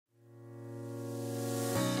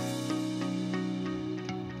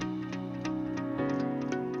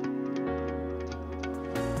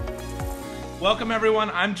Welcome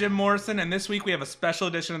everyone, I'm Jim Morrison, and this week we have a special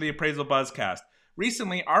edition of the Appraisal Buzzcast.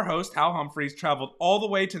 Recently, our host, Hal Humphreys, traveled all the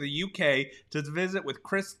way to the UK to visit with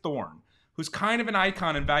Chris Thorne, who's kind of an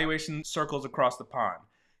icon in valuation circles across the pond.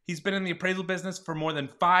 He's been in the appraisal business for more than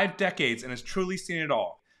 5 decades and has truly seen it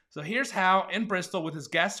all. So here's Hal in Bristol with his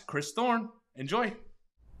guest, Chris Thorne. Enjoy.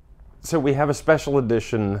 So we have a special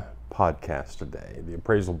edition podcast today. The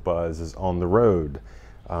Appraisal Buzz is on the road.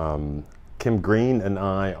 Kim Green and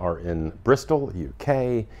I are in Bristol,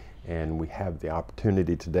 UK, and we have the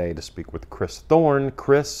opportunity today to speak with Chris Thorne.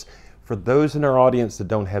 Chris, for those in our audience that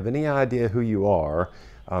don't have any idea who you are,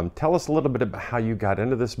 tell us a little bit about how you got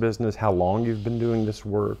into this business, how long you've been doing this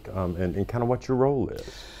work, and kind of what your role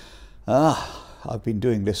is. I've been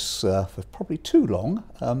doing this for probably too long.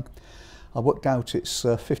 I worked out it's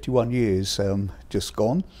 51 years just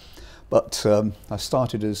gone, but I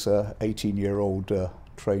started as an 18-year-old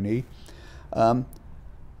trainee.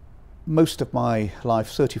 Most of my life,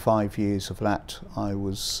 35 years of that, I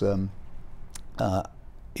was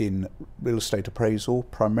in real estate appraisal,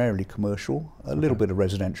 primarily commercial, a little bit of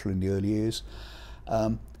residential in the early years.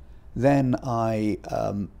 Then I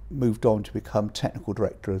moved on to become technical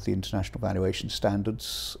director of the International Valuation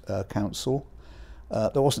Standards Council.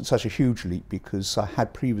 There wasn't such a huge leap because I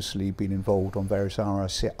had previously been involved on various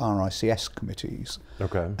RICS committees.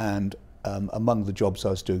 Okay. And among the jobs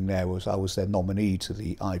I was doing there was I was their nominee to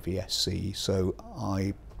the IVSC, so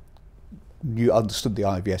I understood the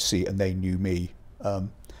IVSC and they knew me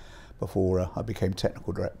before I became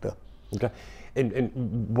technical director. Okay, and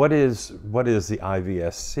what is the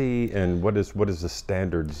IVSC and what is the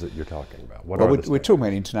standards that you're talking about? What well, are we're talking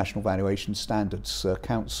about the International Valuation Standards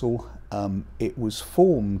Council. It was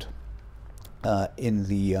formed in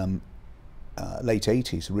the late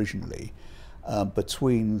 80s originally.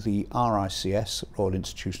 Between the RICS, Royal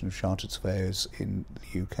Institution of Chartered Surveyors in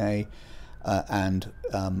the UK, and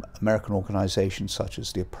American organisations such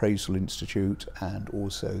as the Appraisal Institute and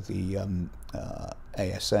also the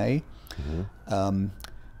ASA. Mm-hmm.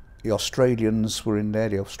 The Australians were in there,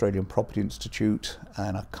 the Australian Property Institute,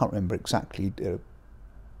 and I can't remember exactly,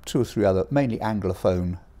 2 or 3 other, mainly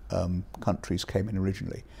Anglophone countries came in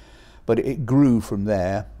originally. But it grew from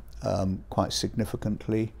there quite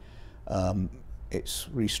significantly. It's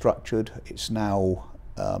restructured. It's now,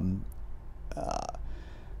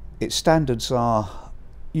 its standards are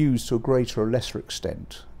used to a greater or lesser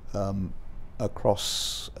extent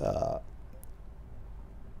across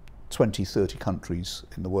 20, 30 countries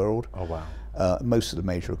in the world. Oh, wow. Most of the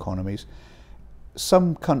major economies.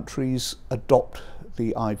 Some countries adopt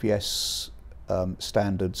the IVS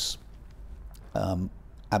standards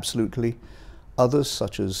absolutely. Others,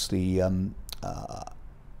 such as the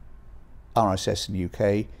RICS in the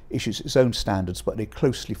UK, issues its own standards, but they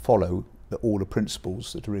closely follow all the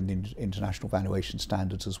principles that are in the International Valuation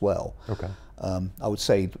Standards as well. Okay. I would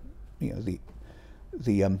say, you know,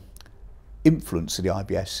 the influence of the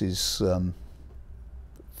IVS is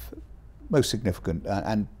most significant,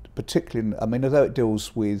 and particularly, I mean, although it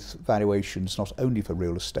deals with valuations not only for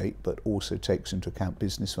real estate, but also takes into account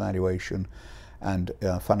business valuation and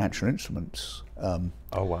financial instruments. Oh,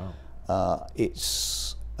 wow.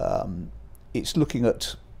 It's looking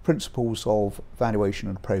at principles of valuation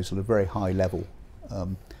and appraisal at a very high level.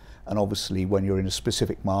 And obviously when you're in a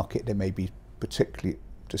specific market, there may be particularly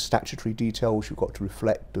to statutory details you've got to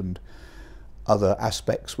reflect and other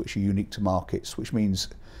aspects which are unique to markets, which means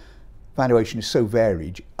valuation is so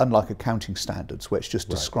varied, unlike accounting standards where it's just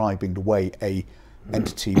describing the way a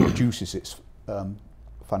entity produces its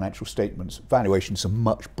financial statements. Valuation is a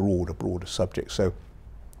much broader subject. So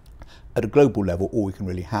at a global level, all we can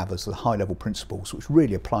really have is the high-level principles which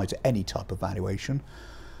really apply to any type of valuation.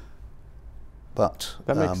 But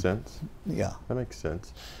that makes sense. Yeah. That makes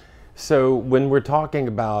sense. So when we're talking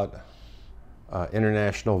about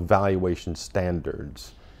international valuation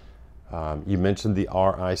standards, you mentioned the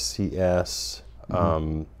RICS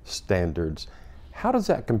standards. How does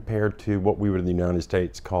that compare to what we would in the United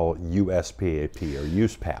States call USPAP or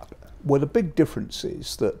USPAP? Well, the big difference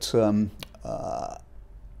is that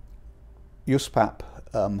USPAP,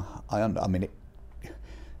 I mean,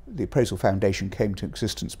 the Appraisal Foundation came to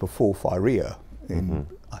existence before FIREA in,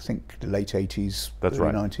 I think, the late 80s, That's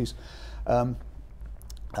early right. 90s.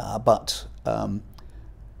 But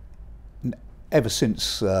ever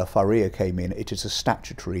since FIREA came in, it is a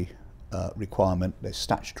statutory requirement. There's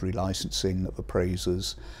statutory licensing of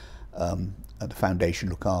appraisers, and the foundation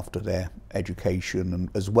look after their education, and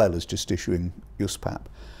as well as just issuing USPAP.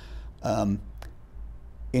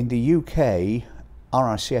 In the UK,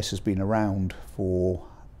 RICS has been around for,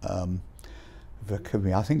 I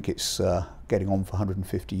think it's getting on for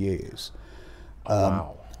 150 years.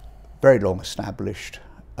 Wow. Very long established.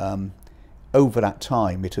 Over that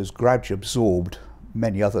time, it has gradually absorbed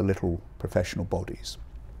many other little professional bodies.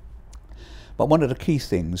 But one of the key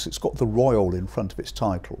things, it's got the royal in front of its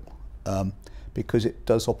title, because it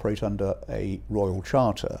does operate under a royal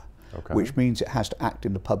charter, which means it has to act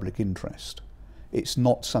in the public interest. It's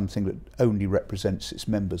not something that only represents its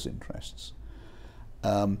members' interests.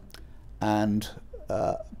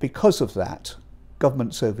 Because of that,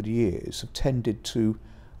 governments over the years have tended to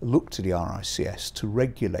look to the RICS to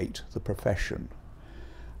regulate the profession.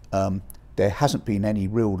 There hasn't been any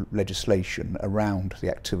real legislation around the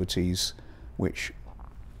activities which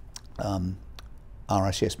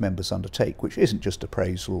RICS members undertake, which isn't just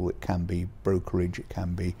appraisal, it can be brokerage, it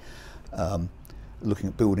can be looking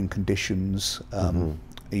at building conditions,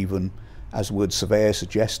 even, as the word surveyor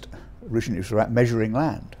suggests, originally it was about measuring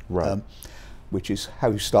land, which is how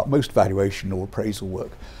you start most valuation or appraisal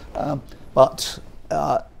work. But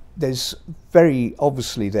there's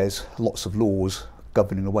there's lots of laws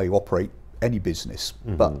governing the way you operate any business,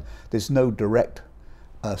 but there's no direct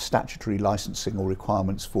statutory licensing or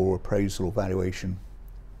requirements for appraisal or valuation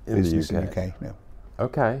business in the UK. No.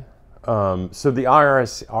 Okay. So the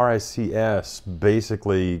RICS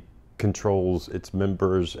basically controls its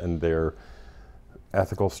members and their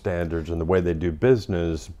ethical standards and the way they do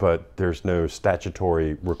business, but there's no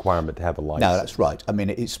statutory requirement to have a license. No, that's right. I mean,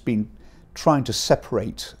 it's been trying to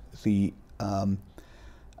separate the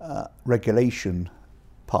regulation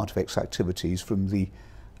part of its activities from the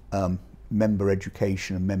member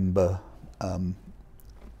education and member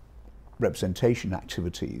representation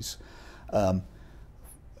activities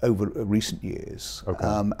over recent years.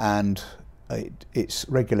 And its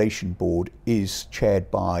regulation board is chaired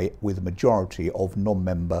with a majority of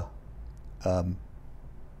non-member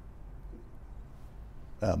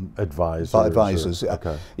advisors.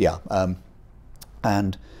 Okay. Yeah.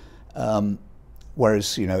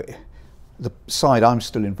 Whereas, you know, the side I'm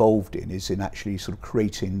still involved in is in actually sort of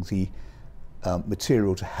creating the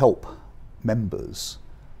material to help members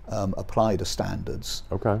apply the standards.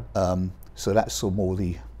 Okay. So that's sort of more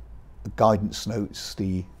the guidance notes,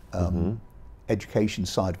 the education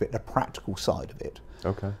side of it, the practical side of it.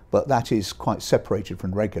 Okay. But that is quite separated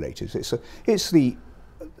from regulators. It's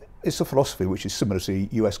a philosophy which is similar to the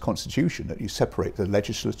US Constitution, that you separate the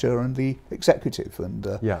legislature and the executive, and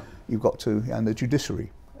you've got to, and the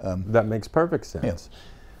judiciary. That makes perfect sense.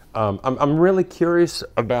 Yeah. I'm really curious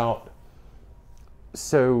about,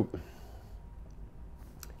 so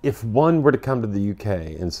if one were to come to the UK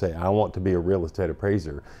and say, I want to be a real estate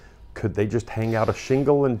appraiser, could they just hang out a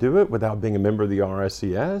shingle and do it without being a member of the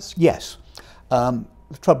RICS? Yes. The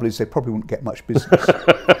trouble is they probably wouldn't get much business.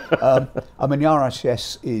 I mean, the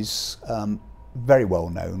RICS is very well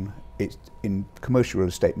known. It, in commercial real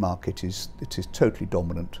estate market, it is totally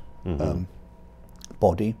dominant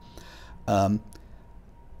body.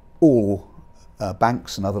 All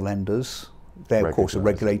banks and other lenders, they of course are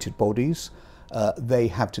regulated bodies. They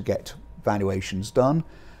have to get valuations done.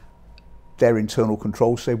 Their internal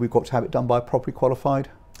controls say we've got to have it done by a properly qualified,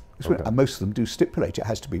 and most of them do stipulate it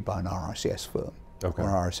has to be by an RICS firm or an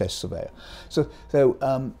RICS surveyor. So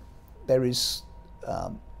there is,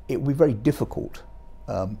 it would be very difficult.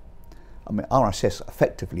 I mean, RICS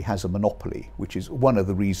effectively has a monopoly, which is one of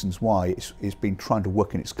the reasons why it's been trying to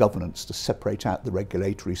work in its governance to separate out the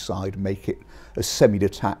regulatory side and make it as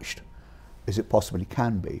semi-detached as it possibly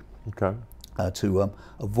can be. Okay. To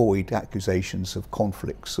avoid accusations of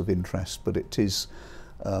conflicts of interest, but it is,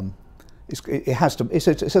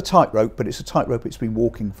 it's a tightrope, but it's a tightrope it's been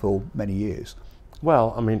walking for many years.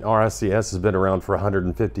 Well, I mean, RICS has been around for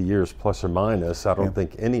 150 years, plus or minus. I don't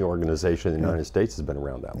think any organization in the United States has been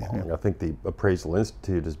around that long. I think the Appraisal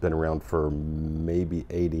Institute has been around for maybe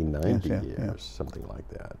 80, 90 years, something like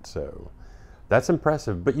that. So that's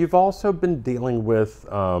impressive. But you've also been dealing with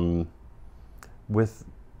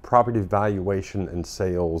property valuation and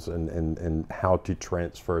sales and how to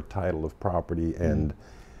transfer a title of property and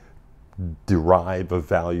derive a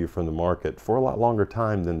value from the market for a lot longer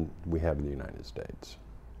time than we have in the United States.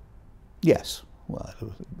 Yes. Well,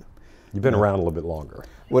 you've been around a little bit longer.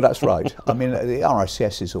 Well, that's right. I mean, the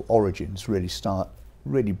RICS's origins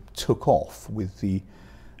really took off with the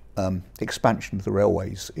expansion of the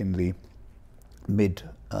railways in the mid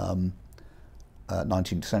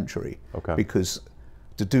 19th century. Because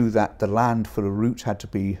to do that, the land for the route had to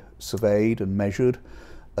be surveyed and measured.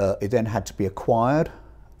 It then had to be acquired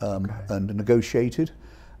and negotiated.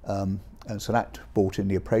 And so that brought in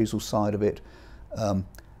the appraisal side of it.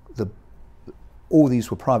 All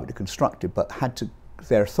these were privately constructed, but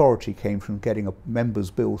their authority came from getting a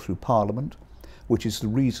member's bill through Parliament, which is the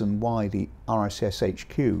reason why the RICS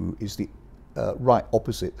HQ is the right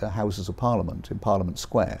opposite the Houses of Parliament in Parliament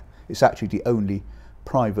Square. It's actually the only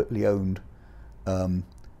privately owned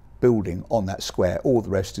building on that square. All the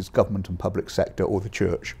rest is government and public sector or the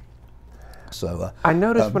church. So I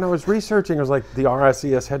noticed when I was researching, it was like the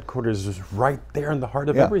RICS headquarters is right there in the heart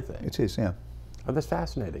of everything. It is, yeah. Oh, that's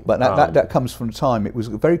fascinating. But that comes from a time, it was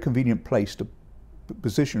a very convenient place to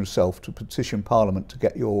position yourself to petition Parliament to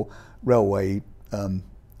get your railway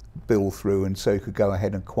bill through, and so you could go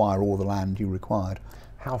ahead and acquire all the land you required.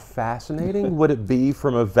 How fascinating would it be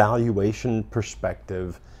from a valuation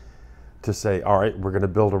perspective to say, all right, we're going to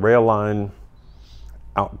build a rail line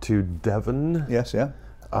out to Devon. Yes, yeah.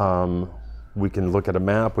 We can look at a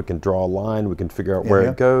map, we can draw a line, we can figure out where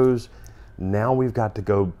it goes. Now we've got to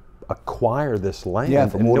go acquire this land. Yeah,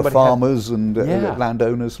 from all the farmers and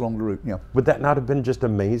landowners along the route. Yeah. Would that not have been just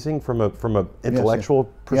amazing from a intellectual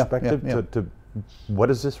perspective to what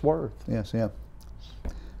is this worth? Yes, yeah.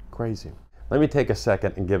 Crazy. Let me take a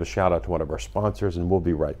second and give a shout out to one of our sponsors, and we'll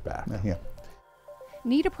be right back. Yeah.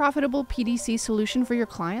 Need a profitable PDC solution for your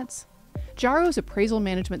clients? Jaro's appraisal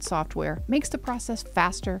management software makes the process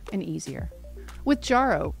faster and easier. With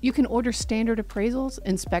Jaro, you can order standard appraisals,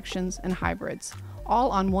 inspections, and hybrids,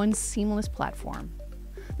 all on one seamless platform.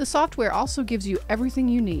 The software also gives you everything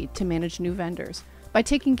you need to manage new vendors by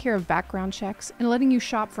taking care of background checks and letting you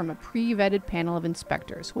shop from a pre-vetted panel of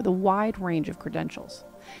inspectors with a wide range of credentials.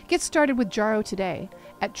 Get started with Jaro today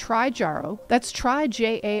at tryjaro, that's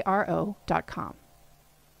tryjaro.com.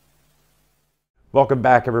 Welcome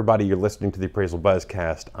back, everybody. You're listening to the Appraisal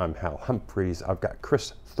Buzzcast. I'm Hal Humphreys. I've got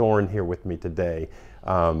Chris Thorne here with me today.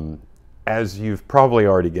 As you've probably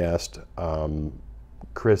already guessed,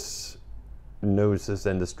 Chris knows this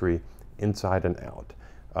industry inside and out.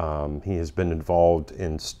 He has been involved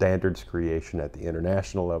in standards creation at the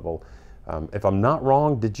international level. If I'm not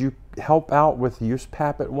wrong, did you help out with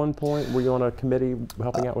USPAP at one point? Were you on a committee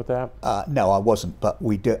helping out with that? No, I wasn't, but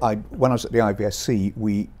we did. When I was at the IVSC,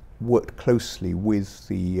 we worked closely with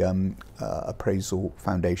the Appraisal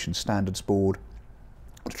Foundation Standards Board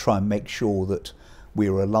to try and make sure that we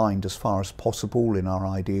were aligned as far as possible in our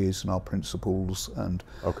ideas and our principles. And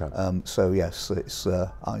so yes, it's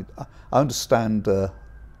I understand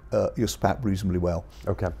USPAP reasonably well.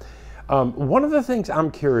 Okay. One of the things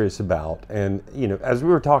I'm curious about, and as we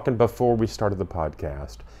were talking before we started the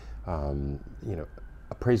podcast,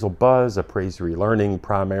 Appraisal Buzz, appraisery learning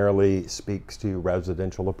primarily speaks to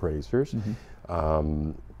residential appraisers.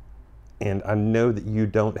 And I know that you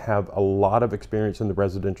don't have a lot of experience in the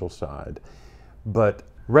residential side, but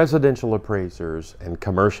residential appraisers and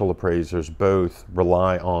commercial appraisers both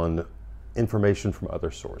rely on information from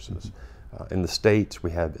other sources. In the States,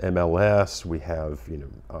 we have MLS, we have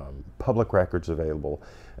public records available,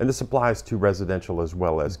 and this applies to residential as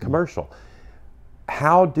well as commercial.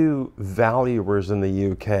 How do valuers in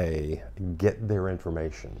the UK get their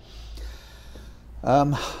information?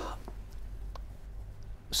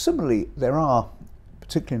 Similarly, there are,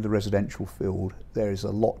 particularly in the residential field, there is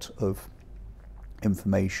a lot of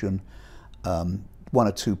information. One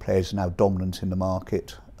or two players are now dominant in the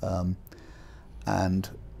market, and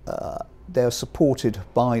they're supported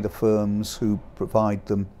by the firms who provide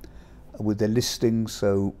them with their listings.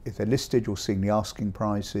 So if they're listed, you're seeing the asking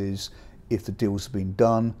prices. If the deal's been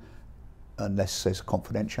done, unless there's a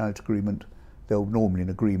confidentiality agreement, they'll normally an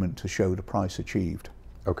agreement to show the price achieved.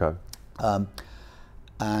 Okay.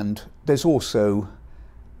 And there's also,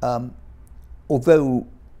 although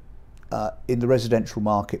in the residential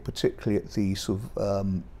market, particularly at the sort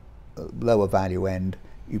of lower value end,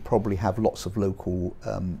 you probably have lots of local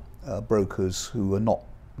brokers who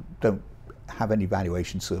don't have any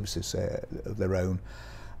valuation services of their own,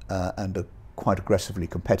 and are quite aggressively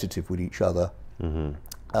competitive with each other.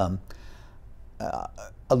 A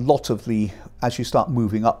lot of as you start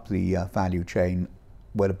moving up the value chain,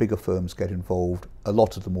 where the bigger firms get involved, a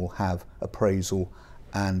lot of them will have appraisal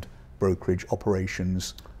and brokerage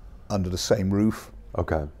operations under the same roof.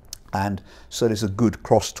 Okay. And so there's a good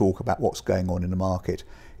crosstalk about what's going on in the market.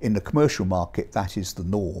 In the commercial market, that is the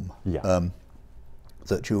norm. Yeah.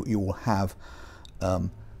 That you will have the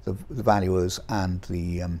valuers and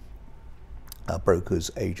the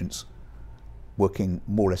brokers, agents, working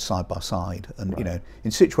more or less side by side. And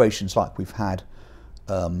in situations like we've had,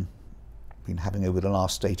 been having over the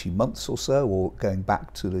last 18 months or so, or going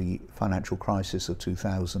back to the financial crisis of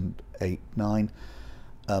 2008-9,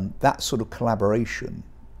 that sort of collaboration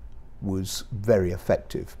was very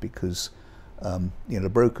effective, because the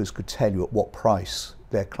brokers could tell you at what price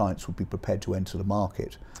their clients would be prepared to enter the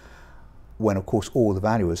market, when of course all the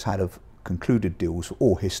valuers had of concluded deals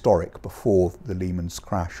or historic before the Lehman's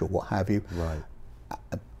crash or what have you, Right.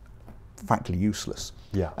 frankly useless.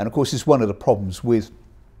 Yeah. And of course, it's one of the problems with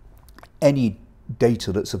any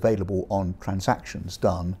data that's available on transactions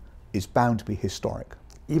done is bound to be historic.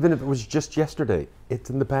 Even if it was just yesterday, it's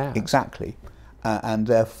in the past. Exactly. And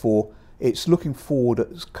therefore, it's looking forward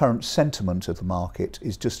at current sentiment of the market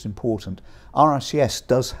is just important. RICS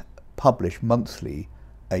does publish monthly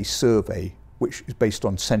a survey which is based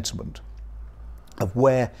on sentiment of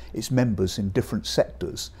where its members in different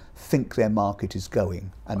sectors think their market is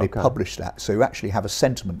going, and they publish that. So you actually have a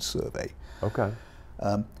sentiment survey. Okay.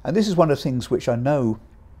 And this is one of the things which I know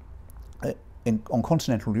on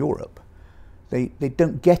continental Europe, they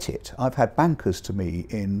don't get it. I've had bankers to me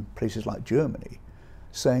in places like Germany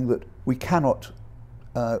saying that we cannot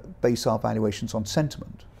base our valuations on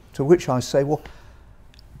sentiment, to which I say, well,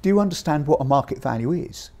 do you understand what a market value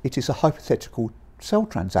is? It is a hypothetical sell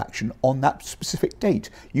transaction on that specific date.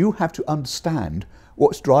 You have to understand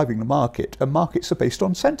what's driving the market, and markets are based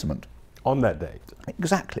on sentiment. On that date.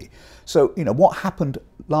 Exactly. So, you know, what happened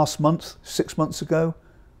last month, 6 months ago,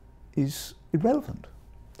 is irrelevant.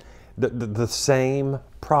 The same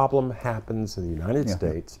problem happens in the United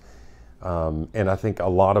States, and I think a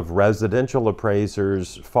lot of residential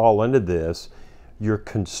appraisers fall into this. You're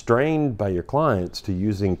constrained by your clients to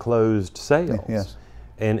using closed sales. Yes.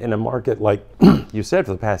 And in a market like you said,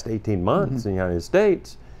 for the past 18 months in the United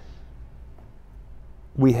States,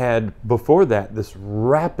 we had before that this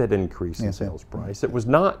rapid increase in sales price. It was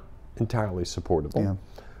not entirely supportable.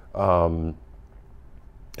 And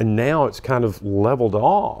now it's kind of leveled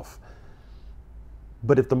off.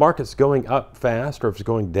 But if the market's going up fast or if it's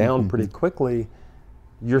going down pretty quickly,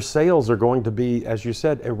 your sales are going to be, as you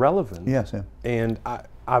said, irrelevant. Yes. And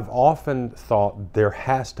I've often thought there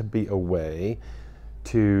has to be a way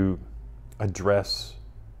to address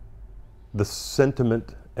the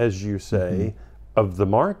sentiment, as you say, of the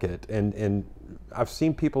market. And I've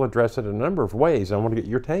seen people address it in a number of ways. I want to get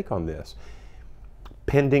your take on this.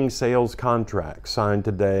 Pending sales contracts signed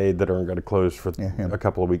today that aren't going to close for a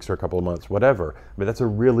couple of weeks or a couple of months, whatever. I mean, that's a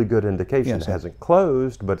really good indication. It hasn't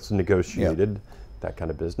closed, but it's negotiated, that kind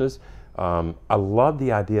of business. I love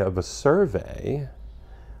the idea of a survey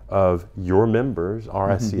of your members,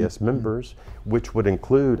 RICS members, which would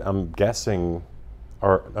include, I'm guessing,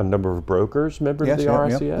 a number of brokers, members of the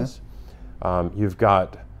RICS. You've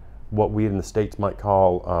got what we in the States might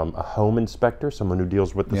call a home inspector, someone who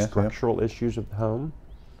deals with the structural issues of the home.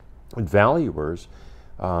 And valuers,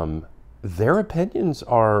 their opinions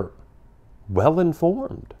are well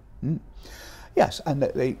informed. Yes, and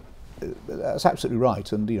that's absolutely right.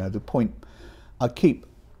 And you know, the point I keep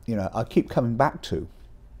coming back to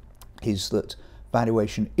is that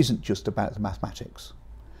valuation isn't just about the mathematics.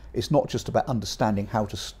 It's not just about understanding how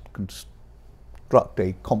to construct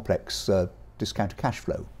a complex discounted cash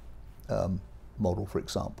flow model, for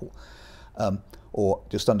example, or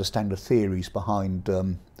just understand the theories behind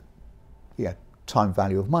time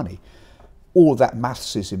value of money. All of that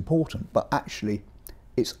maths is important, but actually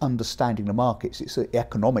it's understanding the markets, it's the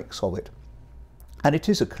economics of it. And it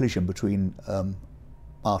is a collision between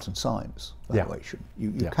art and science, valuation.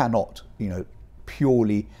 You cannot,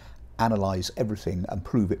 purely analyze everything and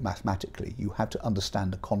prove it mathematically. You have to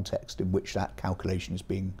understand the context in which that calculation is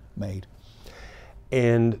being made.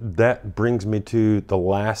 And that brings me to the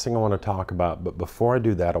last thing I want to talk about. But before I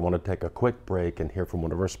do that, I want to take a quick break and hear from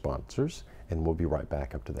one of our sponsors, and we'll be right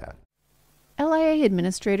back up to that. LIA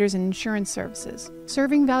Administrators and Insurance Services,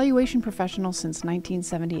 serving valuation professionals since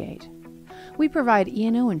 1978. We provide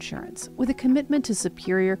E&O insurance with a commitment to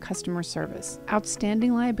superior customer service,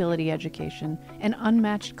 outstanding liability education, and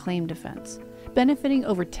unmatched claim defense, benefiting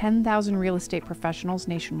over 10,000 real estate professionals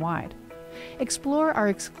nationwide. Explore our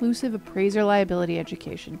exclusive appraiser liability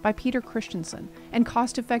education by Peter Christensen and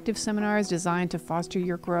cost-effective seminars designed to foster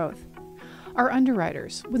your growth. Our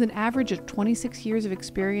underwriters, with an average of 26 years of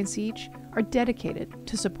experience each, are dedicated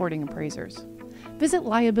to supporting appraisers. Visit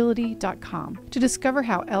liability.com to discover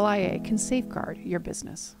how LIA can safeguard your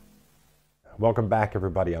business. Welcome back,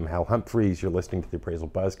 everybody. I'm Hal Humphreys. You're listening to the Appraisal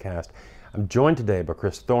Buzzcast. I'm joined today by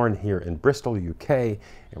Chris Thorne here in Bristol, UK, and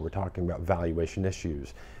we're talking about valuation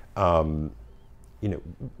issues. We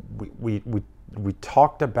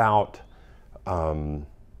talked about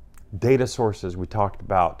data sources. We talked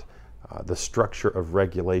about the structure of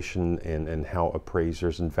regulation and how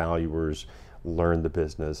appraisers and valuers learn the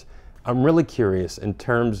business. I'm really curious in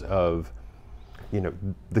terms of,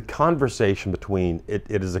 the conversation between it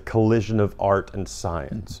is a collision of art and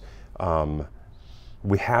science.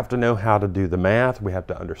 We have to know how to do the math. We have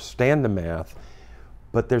to understand the math.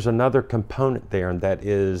 But there's another component there, and that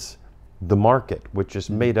is the market, which is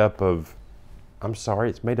made up of,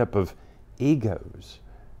 it's made up of egos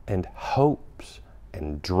and hopes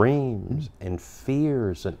and dreams and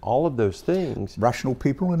fears and all of those things. Rational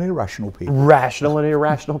people and irrational people. Rational and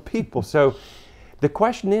irrational people. So the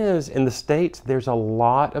question is, in the States, there's a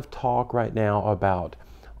lot of talk right now about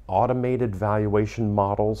automated valuation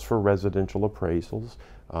models for residential appraisals.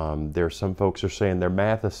 There's some folks are saying their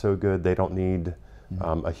math is so good they don't need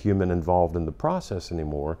a human involved in the process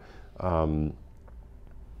anymore.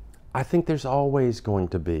 I think there's always going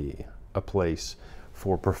to be a place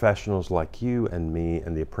for professionals like you and me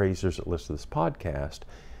and the appraisers that listen to this podcast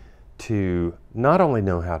to not only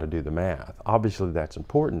know how to do the math, obviously that's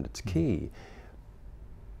important, it's key,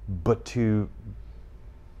 but to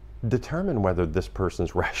determine whether this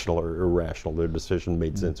person's rational or irrational, their decision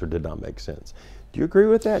made sense or did not make sense. Do you agree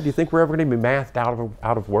with that? Do you think we're ever going to be mathed out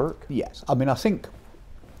of work? Yes. I mean, I think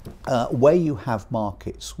where you have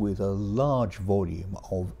markets with a large volume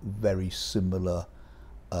of very similar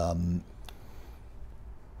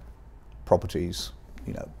properties,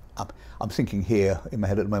 you know, I'm thinking here in my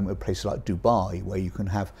head at the moment of places like Dubai, where you can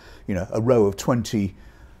have, you know, a row of 20,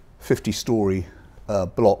 50-story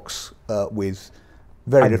blocks with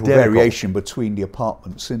very little variation between the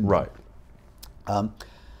apartments in them. Right.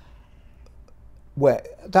 Where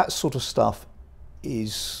that sort of stuff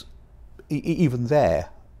is, even there,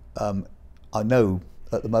 I know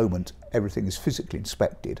at the moment everything is physically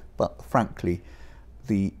inspected, but frankly,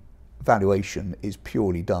 the valuation is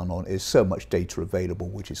purely done on, is so much data available,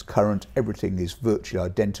 which is current, everything is virtually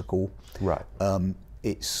identical. Right.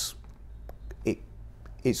 It's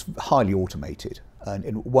highly automated.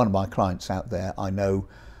 And one of my clients out there, I know,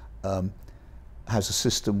 has a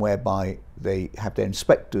system whereby they have their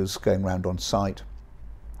inspectors going around on site.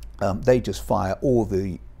 They just fire all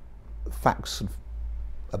the facts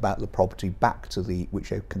about the property back to which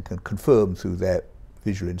they can confirm through their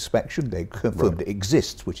visual inspection. They confirm it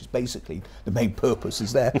exists, which is basically the main purpose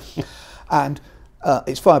is there. And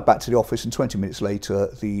it's fired back to the office, and 20 minutes later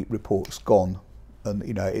the report's gone. And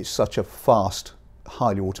you know, it's such a fast,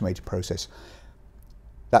 highly automated process.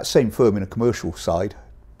 That same firm in a commercial side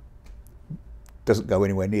doesn't go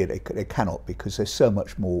anywhere near. They cannot, because there's so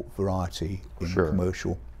much more variety in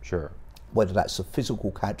commercial. Sure. Whether that's the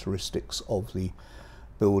physical characteristics of the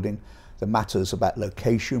building, the matters about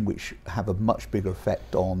location, which have a much bigger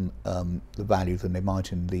effect on the value than they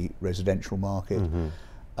might in the residential market.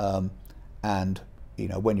 And you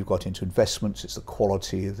know, when you've got into investments, it's the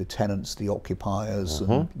quality of the tenants, the occupiers,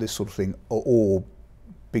 and this sort of thing are all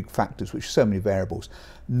big factors, which are so many variables.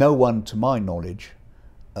 No one, to my knowledge,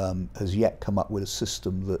 has yet come up with a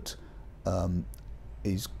system that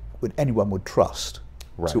anyone would trust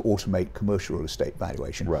to automate commercial real estate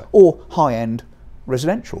valuation, or high-end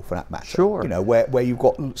residential, for that matter. Sure. You know, where you've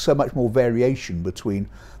got so much more variation between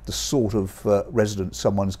the sort of residence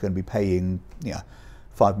someone's going to be paying, you know,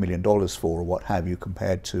 $5 million for, or what have you,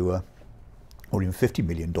 compared to, or even $50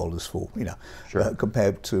 million for, you know,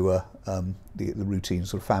 compared to the routine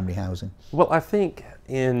sort of family housing. Well, I think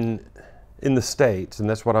in the States, and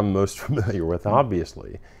that's what I'm most familiar with,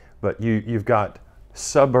 obviously, but you've got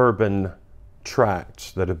suburban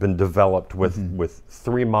tracts that have been developed with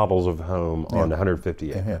 3 models of home on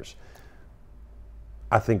 150 acres.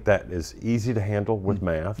 I think that is easy to handle with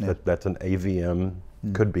math. That's an AVM,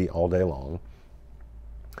 could be all day long.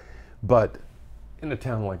 But in a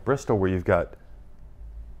town like Bristol, where you've got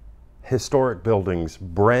historic buildings,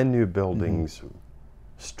 brand new buildings,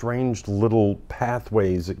 strange little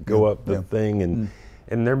pathways that go up the thing, and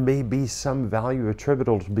there may be some value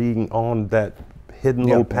attributable to being on that hidden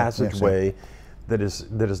little passageway that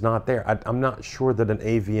is not there. I'm not sure that an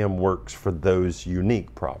AVM works for those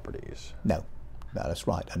unique properties. No, that's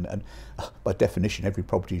right. And by definition, every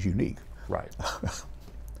property is unique. Right.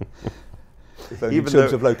 In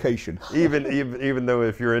terms of location. even though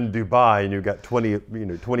if you're in Dubai and you've got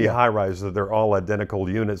 20 high-rises that they're all identical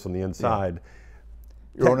units on the inside,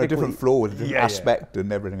 you're on a different floor with a different aspect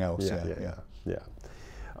and everything else.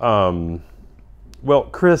 Well,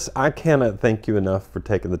 Chris, I cannot thank you enough for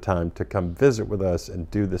taking the time to come visit with us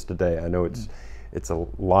and do this today. I know it's a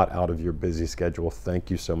lot out of your busy schedule.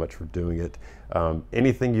 Thank you so much for doing it.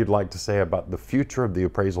 Anything you'd like to say about the future of the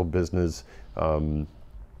appraisal business?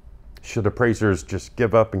 Should appraisers just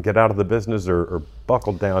give up and get out of the business, or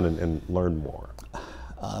buckle down and learn more?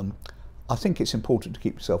 I think it's important to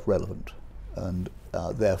keep yourself relevant, and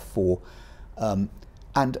therefore,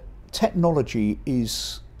 and technology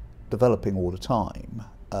is developing all the time,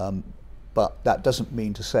 but that doesn't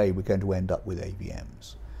mean to say we're going to end up with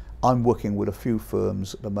AVMs. I'm working with a few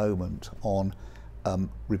firms at the moment on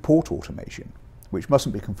report automation, which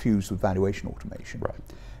mustn't be confused with valuation automation. Right.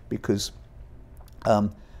 Because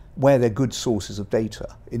where they're good sources of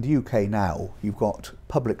data, in the UK now, you've got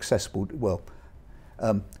public accessible, well,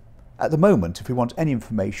 at the moment, if you want any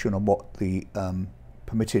information on what the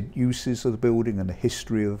permitted uses of the building and the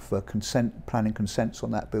history of planning consents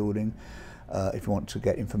on that building, if you want to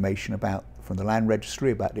get information from the land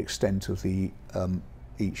registry about the extent of the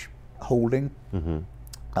each holding,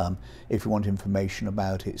 if you want information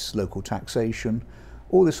about its local taxation,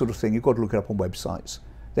 all this sort of thing, you've got to look it up on websites.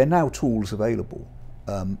 There are now tools available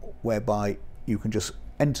whereby you can just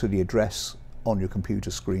enter the address on your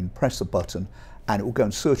computer screen, press a button, and it will go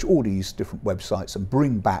and search all these different websites and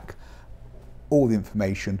bring back all the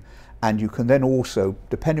information. And you can then also,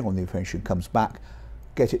 depending on the information that comes back,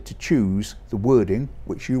 get it to choose the wording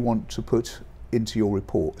which you want to put into your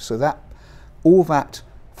report. So that all that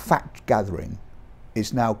fact gathering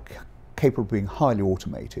is now capable of being highly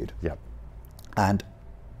automated. Yep. And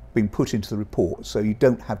being put into the report, so you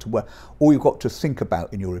don't have to work. All you've got to think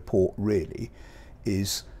about in your report really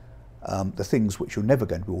is the things which you're never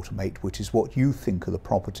going to automate, which is what you think of the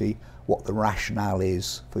property, what the rationale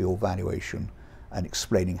is for your valuation, and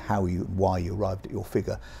explaining how you and why you arrived at your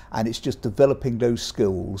figure. And it's just developing those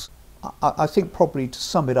skills. I think probably to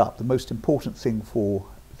sum it up, the most important thing for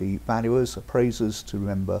the valuers, appraisers to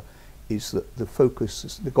remember is that the focus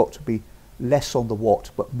has got to be less on the what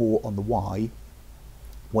but more on the why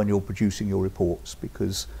when you're producing your reports,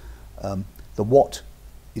 because the what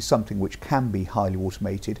is something which can be highly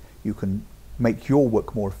automated. You can make your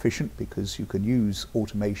work more efficient because you can use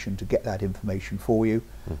automation to get that information for you,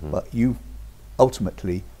 but you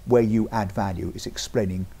ultimately, where you add value is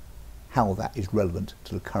explaining how that is relevant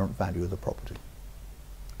to the current value of the property.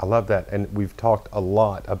 I love that, and we've talked a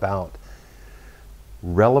lot about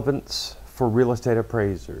relevance for real estate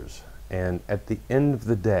appraisers, and at the end of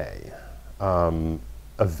the day,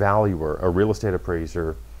 a valuer, a real estate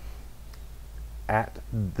appraiser, at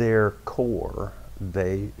their core,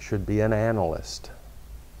 they should be an analyst.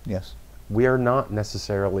 Yes. We are not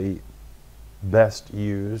necessarily best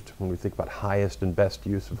used when we think about highest and best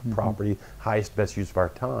use of property, highest best use of our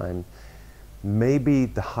time. Maybe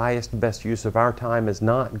the highest best use of our time is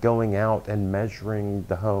not going out and measuring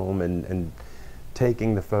the home and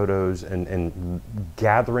taking the photos and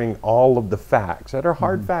gathering all of the facts that are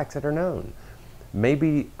hard facts that are known.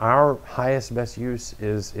 Maybe our highest best use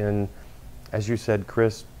is in, as you said,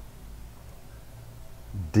 Chris,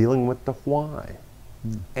 dealing with the why,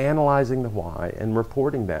 analyzing the why and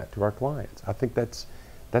reporting that to our clients. I think that's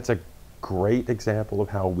a great example of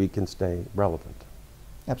how we can stay relevant.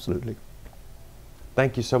 Absolutely.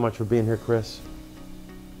 Thank you so much for being here, Chris.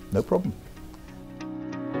 No problem.